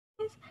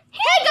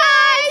Hey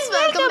guys,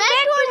 welcome back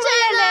to our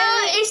channel.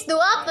 It's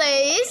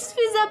Playz.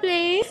 Fiza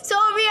Playz. So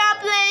we are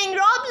playing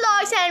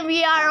Roblox and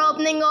we are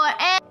opening our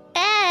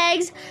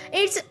eggs.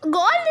 It's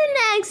golden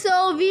eggs,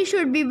 so we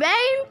should be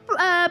very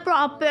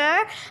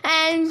proper.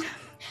 And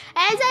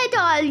as I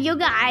told you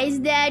guys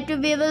that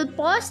we will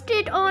post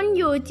it on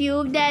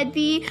YouTube that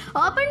we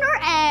opened our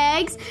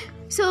eggs.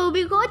 So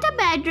we got a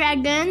bad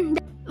dragon.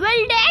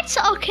 Well, that's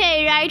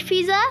okay, right,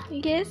 Fiza?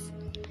 Yes.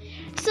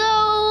 So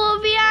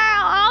we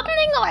are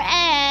opening our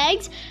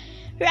eggs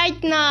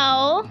right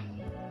now.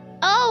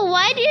 Oh,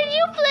 why did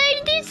you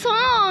play this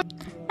song?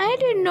 I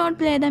did not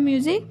play the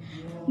music.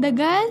 The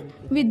girl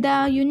with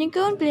the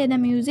unicorn played the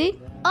music.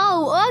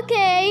 Oh,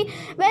 okay.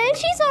 Well,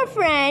 she's our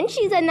friend.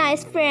 She's a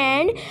nice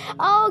friend. Okay,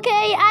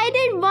 I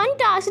did one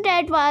task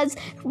that was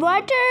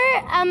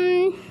water.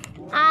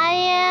 I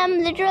am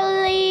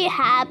literally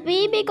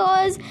happy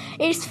because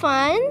it's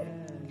fun.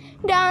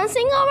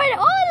 Dancing over.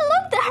 Oh,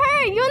 look,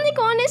 her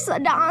unicorn is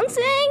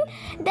dancing.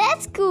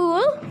 That's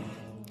cool.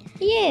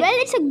 Yes. Well,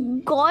 it's a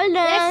golden.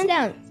 Let's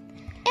dance.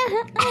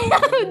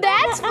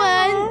 That's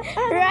fun,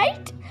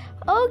 right?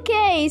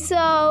 Okay,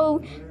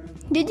 so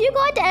did you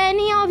got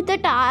any of the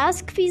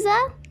task,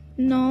 Fiza?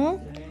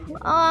 No.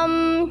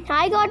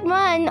 I got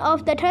one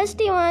of the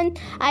thirsty one.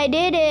 I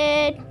did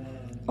it.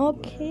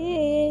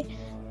 Okay.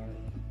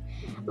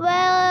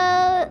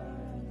 Well,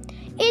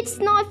 it's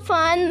not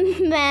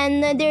fun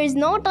when there's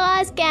no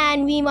task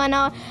and we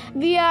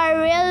are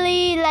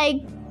really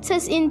like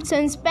just in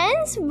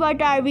suspense.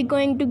 What are we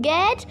going to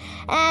get?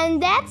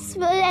 And that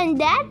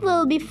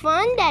will be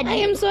fun. I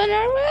am so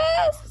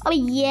nervous. Oh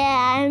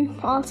yeah, I'm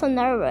also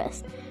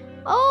nervous.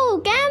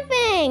 Oh,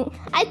 camping!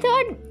 I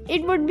thought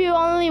it would be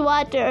only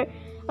water.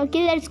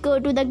 Okay, let's go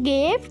to the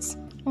gifts.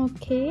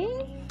 Okay,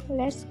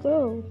 let's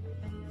go.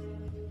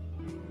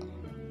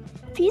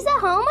 Fiza,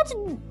 how much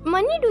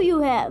money do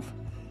you have?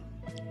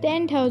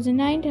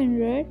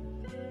 10,900.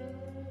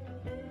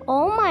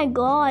 Oh my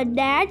god,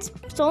 that's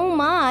so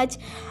much.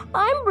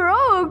 I'm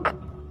broke.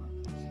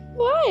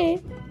 Why?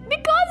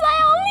 Because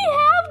I only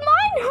have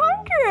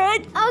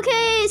 900.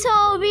 Okay,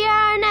 so we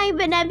are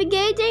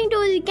navigating to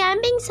the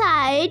camping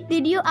site.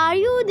 Are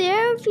you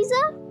there,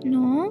 Fiza?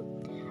 No.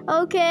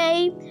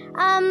 Okay.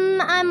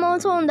 I'm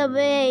also on the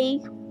way.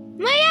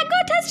 My egg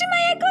got thirsty.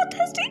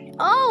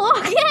 Oh,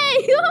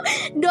 okay.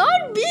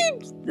 Don't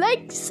be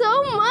like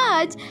so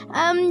much.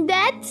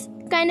 That's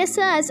kind of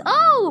sus.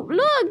 Oh,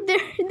 look,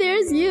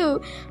 there's you.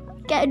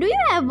 Do you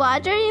have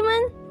water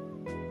even?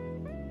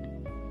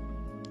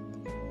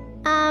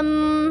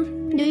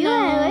 Do you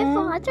have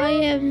water? I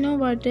have no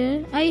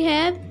water. I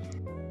have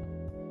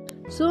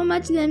so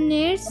much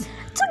lemonades.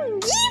 So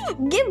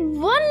give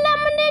one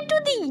lemonade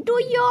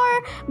to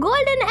your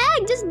golden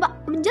egg.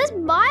 Just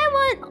buy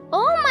one.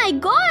 Oh my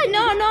god.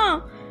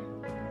 No.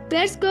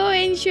 Let's go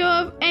in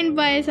shop and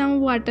buy some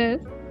water.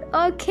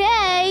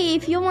 Okay,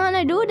 if you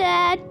wanna do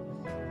that.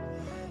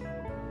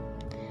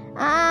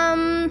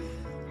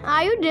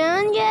 Are you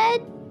done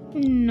yet?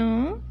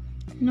 No.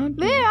 Not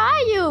Where yet.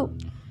 are you?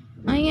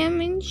 I am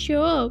in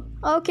shop.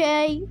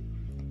 Okay.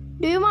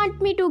 Do you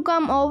want me to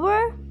come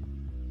over?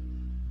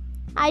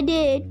 I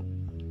did.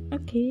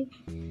 Okay.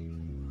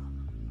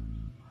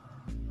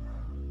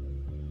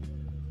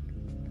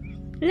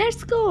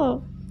 Let's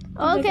go.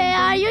 Okay,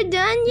 are you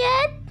done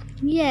yet?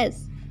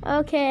 Yes.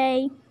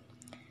 Okay.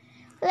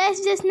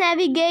 Let's just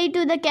navigate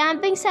to the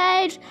camping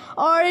site,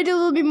 or it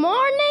will be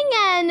morning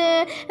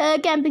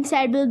and camping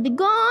site will be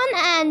gone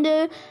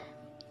and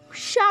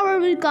shower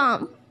will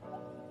come.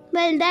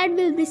 Well, that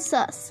will be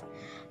sus.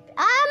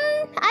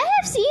 I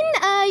have seen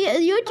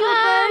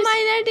YouTubers.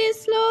 My net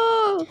is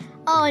slow.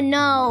 Oh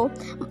no!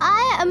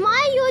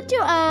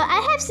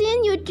 I have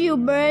seen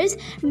YouTubers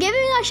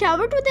giving a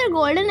shower to their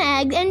golden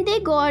eggs and they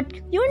got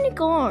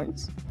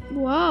unicorns.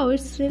 Wow,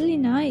 it's really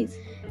nice.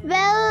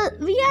 Well,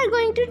 we are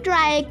going to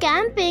try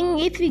camping.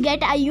 If we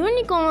get a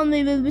unicorn,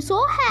 we will be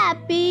so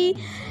happy.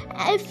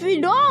 If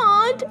we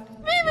don't,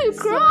 we will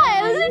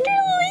cry.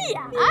 Literally,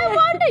 I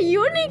want a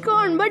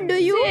unicorn. But do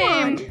you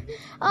want?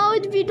 Oh,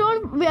 we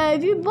don't.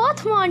 We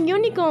both want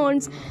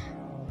unicorns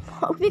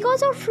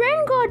because our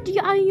friend got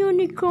a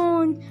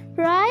unicorn,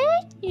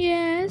 right?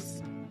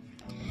 Yes.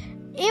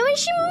 Even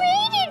she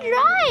made it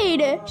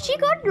right. She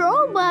got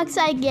Robux,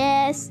 I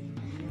guess.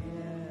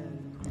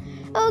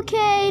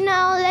 Okay,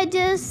 now let's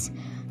just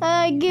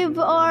give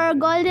our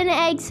golden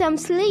egg some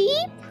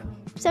sleep.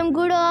 Some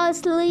good old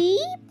sleep.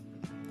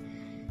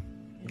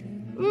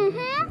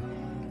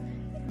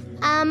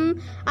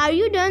 Are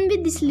you done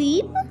with the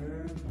sleep?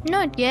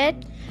 Not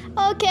yet.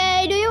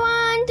 Okay, do you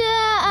want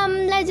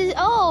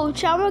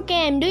shower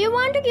came. Do you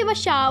want to give a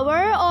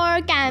shower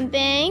or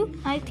camping?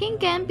 I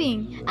think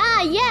camping.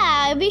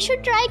 Yeah, we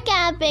should try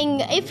camping.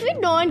 If we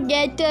don't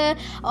get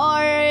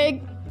our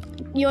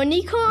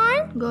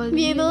unicorn, Golden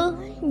we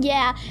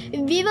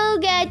will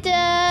get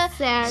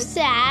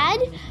sad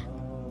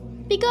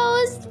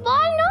because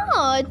why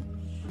not?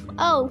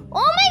 Oh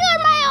my god,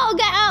 my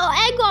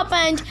egg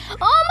opened.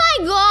 Oh my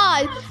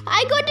god,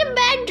 I got a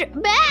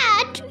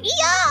bat.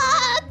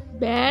 Yeah.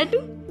 Bad?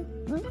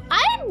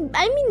 I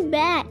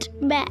bat.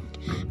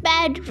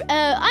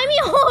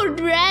 Oh,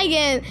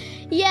 dragon.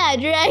 Yeah,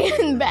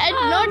 dragon. Bat,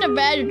 not a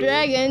bad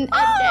dragon.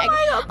 Attack.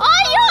 my God.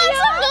 Oh, you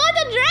also got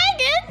a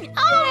dragon.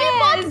 Oh, we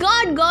both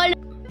got gold.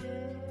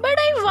 But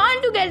I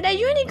want to get a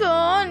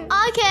unicorn.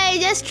 Okay,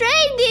 just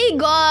trade the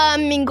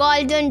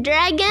golden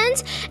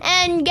dragons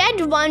and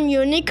get one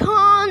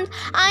unicorn.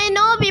 I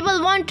know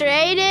people won't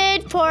trade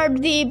it for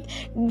the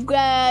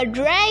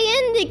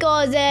dragon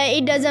because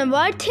it doesn't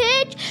worth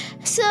it.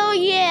 So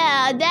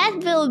yeah,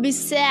 that will be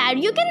sad.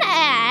 You can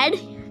add.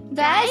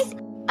 Guys,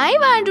 I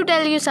want to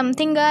tell you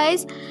something,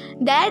 guys.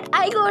 That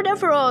I got a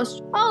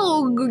frost.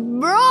 Oh,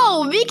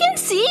 bro, we can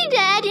see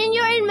that in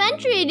your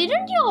inventory.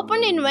 Didn't you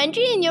open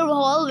inventory in your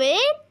hallway?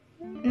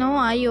 No,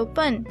 I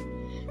open.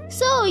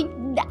 So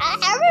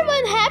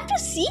everyone have to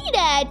see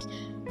that.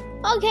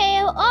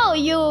 Okay. Oh,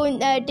 you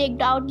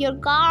take out your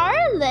car.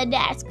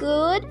 That's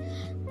good.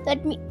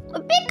 Let me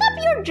pick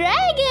up your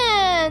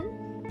dragon.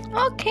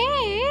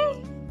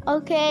 Okay.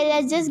 Okay,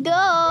 let's just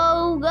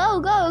go.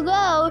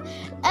 Go.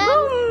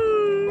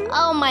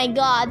 Oh my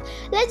God.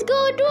 Let's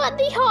go to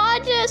the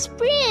hot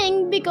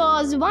spring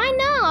because why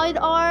not?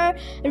 Our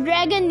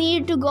dragon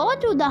need to go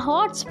to the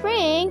hot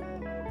spring.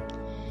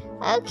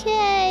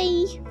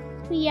 Okay,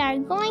 we are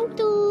going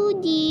to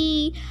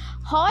the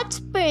hot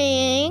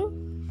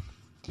spring.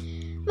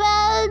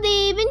 Well,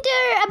 the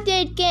winter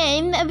update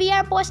came. We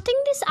are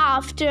posting this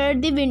after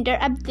the winter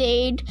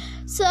update.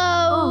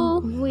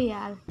 So, we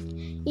are.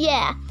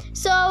 Yeah.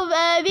 So,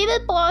 we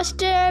will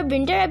post a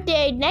winter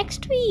update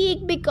next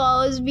week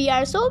because we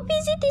are so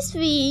busy this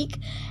week.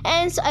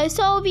 And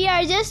so we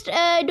are just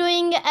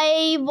doing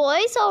a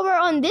voiceover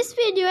on this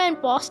video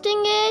and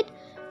posting it.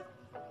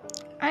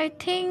 I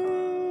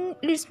think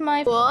it's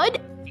my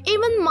Good.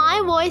 Even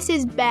my voice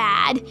is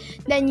bad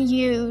than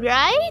you,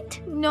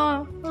 right?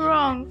 No,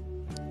 wrong.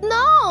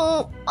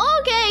 No.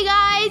 Okay,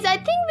 guys. I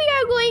think we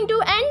are going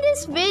to end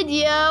this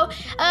video.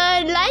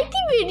 Like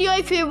the video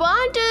if you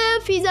want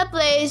Fiza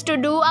Playz to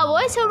do a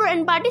voiceover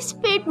and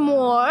participate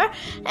more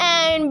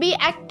and be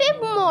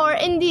active more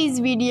in these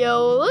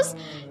videos.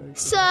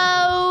 So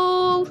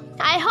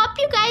I hope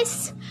you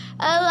guys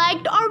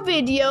liked our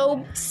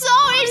video. So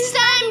it's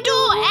time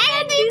to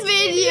end the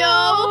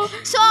video.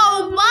 So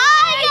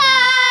bye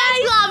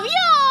guys. Love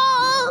you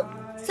all.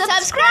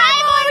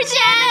 Subscribe our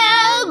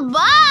channel.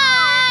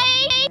 Bye.